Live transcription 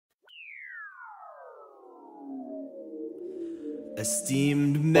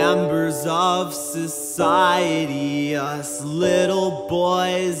Esteemed members of society, us little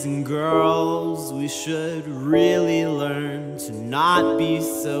boys and girls, we should really learn to not be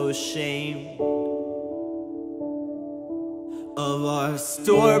so ashamed of our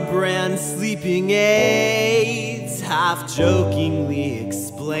store-brand sleeping aids, half jokingly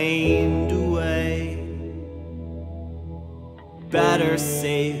explained away. Better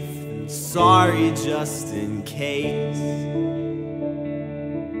safe than sorry, just in case.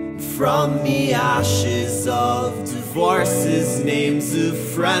 From the ashes of divorces, names of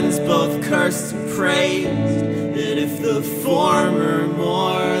friends both cursed and praised. And if the former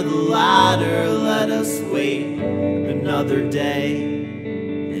more, the latter, let us wait another day.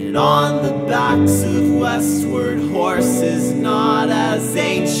 And on the backs of westward horses, not as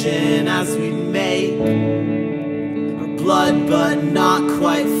ancient as we'd make our blood, but not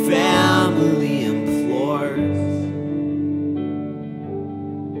quite family implores.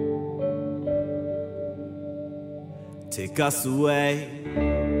 Take us away.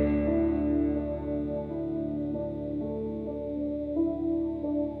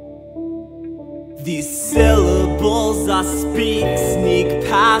 These syllables I speak sneak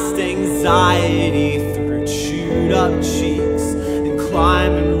past anxiety through chewed up cheeks and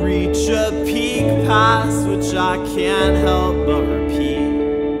climb and reach a peak past which I can't help but repeat.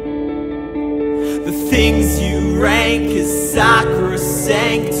 The things you rank as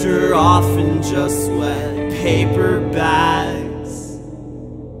sacrosanct are often just wet paper bags,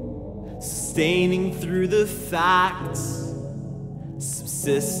 sustaining through the facts,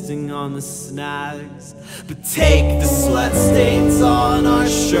 subsisting on the snags. But take the sweat stains on our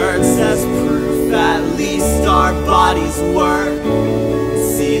shirts as proof at least our bodies work.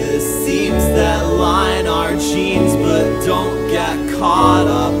 See the seams that line our jeans, but don't get caught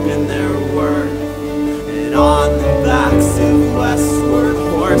up in their work. And on the backs of westward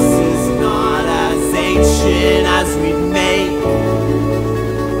horses, not as ancient as we'd make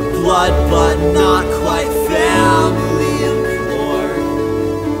blood, but not quite family implore.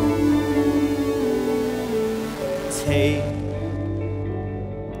 Take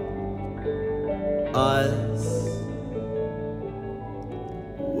us